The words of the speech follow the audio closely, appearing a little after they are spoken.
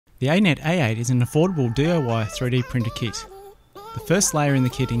The Anet A8 is an affordable DIY 3D printer kit. The first layer in the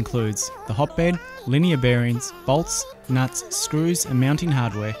kit includes the hotbed, linear bearings, bolts, nuts, screws and mounting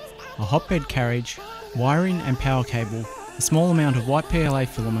hardware, a hotbed carriage, wiring and power cable, a small amount of white PLA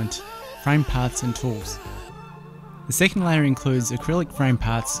filament, frame parts and tools. The second layer includes acrylic frame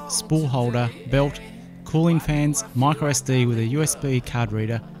parts, spool holder, belt, cooling fans, microSD with a USB card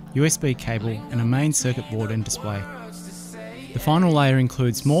reader, USB cable and a main circuit board and display. The final layer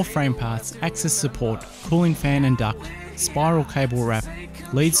includes more frame parts, axis support, cooling fan and duct, spiral cable wrap,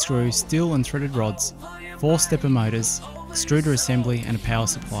 lead screw, steel and threaded rods, 4-stepper motors, extruder assembly and a power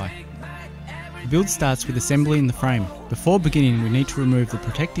supply. The build starts with assembling the frame. Before beginning, we need to remove the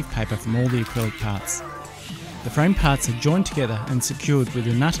protective paper from all the acrylic parts. The frame parts are joined together and secured with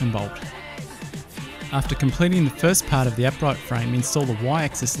a nut and bolt. After completing the first part of the upright frame, install the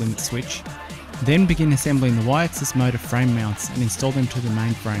Y-axis limit switch, then begin assembling the Y-axis motor frame mounts and install them to the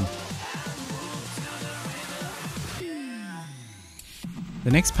main frame. The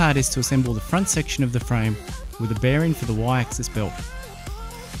next part is to assemble the front section of the frame with a bearing for the Y-axis belt.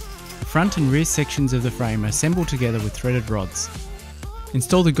 The front and rear sections of the frame are assembled together with threaded rods.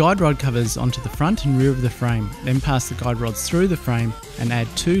 Install the guide rod covers onto the front and rear of the frame, then pass the guide rods through the frame and add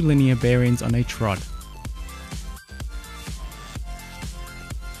 2 linear bearings on each rod.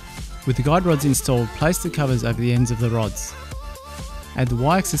 With the guide rods installed, place the covers over the ends of the rods. Add the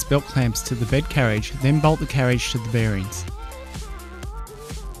Y-axis belt clamps to the bed carriage, then bolt the carriage to the bearings.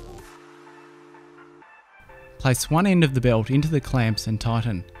 Place one end of the belt into the clamps and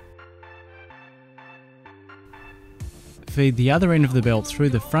tighten. Feed the other end of the belt through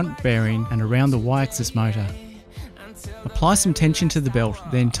the front bearing and around the Y-axis motor. Apply some tension to the belt,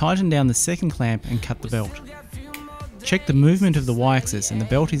 then tighten down the second clamp and cut the belt. Check the movement of the Y-axis and the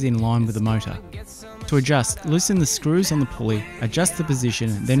belt is in line with the motor. To adjust, loosen the screws on the pulley, adjust the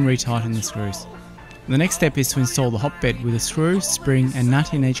position, then retighten the screws. The next step is to install the hotbed with a screw, spring and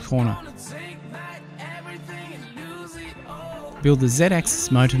nut in each corner. Build the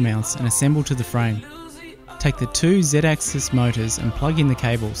Z-axis motor mounts and assemble to the frame. Take the 2 Z-axis motors and plug in the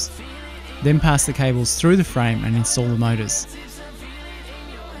cables. Then pass the cables through the frame and install the motors.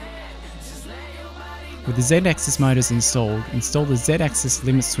 With the Z-axis motors installed, install the Z-axis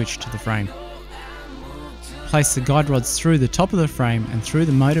limit switch to the frame. Place the guide rods through the top of the frame and through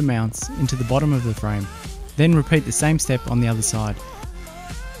the motor mounts into the bottom of the frame. Then repeat the same step on the other side.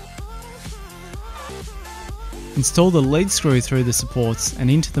 Install the lead screw through the supports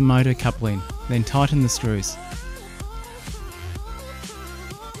and into the motor coupling, then tighten the screws.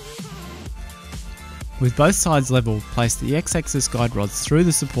 With both sides level, place the X-axis guide rods through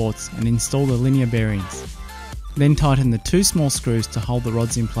the supports and install the linear bearings. Then tighten the 2 small screws to hold the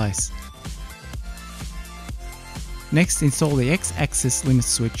rods in place. Next, install the X-axis limit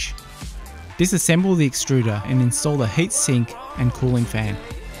switch. Disassemble the extruder and install the heat sink and cooling fan.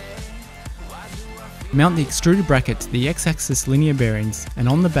 Mount the extruder bracket to the X-axis linear bearings and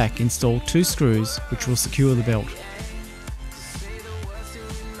on the back install 2 screws which will secure the belt.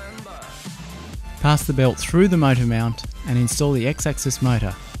 Pass the belt through the motor mount and install the X-axis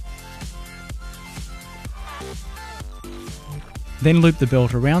motor. Then loop the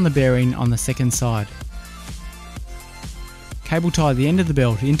belt around the bearing on the second side. Cable tie the end of the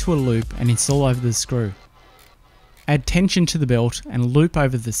belt into a loop and install over the screw. Add tension to the belt and loop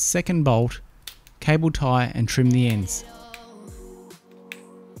over the second bolt, cable tie and trim the ends.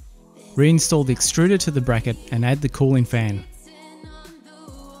 Reinstall the extruder to the bracket and add the cooling fan.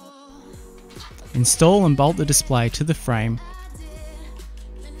 Install and bolt the display to the frame.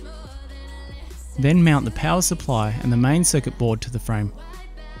 Then mount the power supply and the main circuit board to the frame.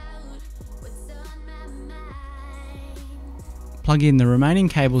 Plug in the remaining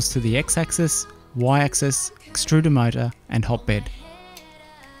cables to the X-axis, Y-axis, extruder motor and hotbed.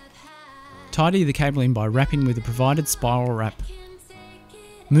 Tidy the cabling by wrapping with the provided spiral wrap.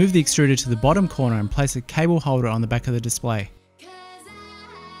 Move the extruder to the bottom corner and place a cable holder on the back of the display.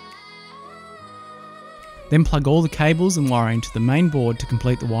 Then plug all the cables and wiring to the main board to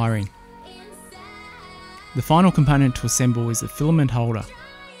complete the wiring. The final component to assemble is the filament holder.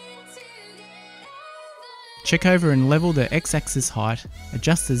 Check over and level the X-axis height,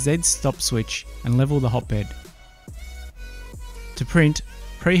 adjust the Z stop switch and level the hotbed. To print,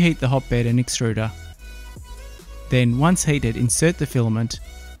 preheat the hotbed and extruder. Then, once heated, insert the filament.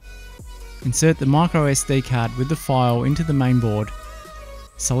 Insert the microSD card with the file into the mainboard.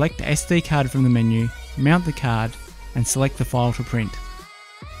 Select SD card from the menu, mount the card and select the file to print.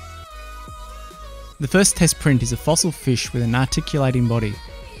 The first test print is a fossil fish with an articulating body.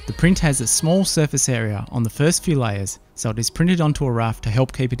 The print has a small surface area on the first few layers so it is printed onto a raft to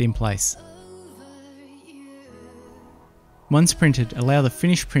help keep it in place. Once printed, allow the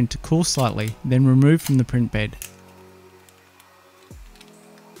finished print to cool slightly, then remove from the print bed.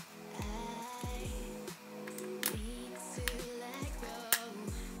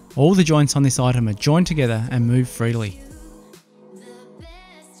 All the joints on this item are joined together and move freely.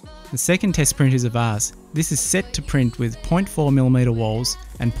 The second test print is a vase. This is set to print with 0.4mm walls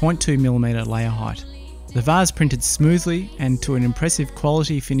and 0.2mm layer height. The vase printed smoothly and to an impressive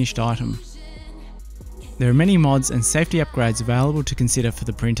quality finished item. There are many mods and safety upgrades available to consider for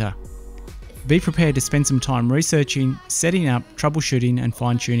the printer. Be prepared to spend some time researching, setting up, troubleshooting and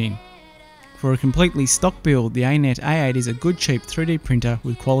fine-tuning. For a completely stock build, the Anet A8 is a good cheap 3D printer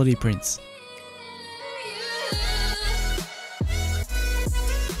with quality prints.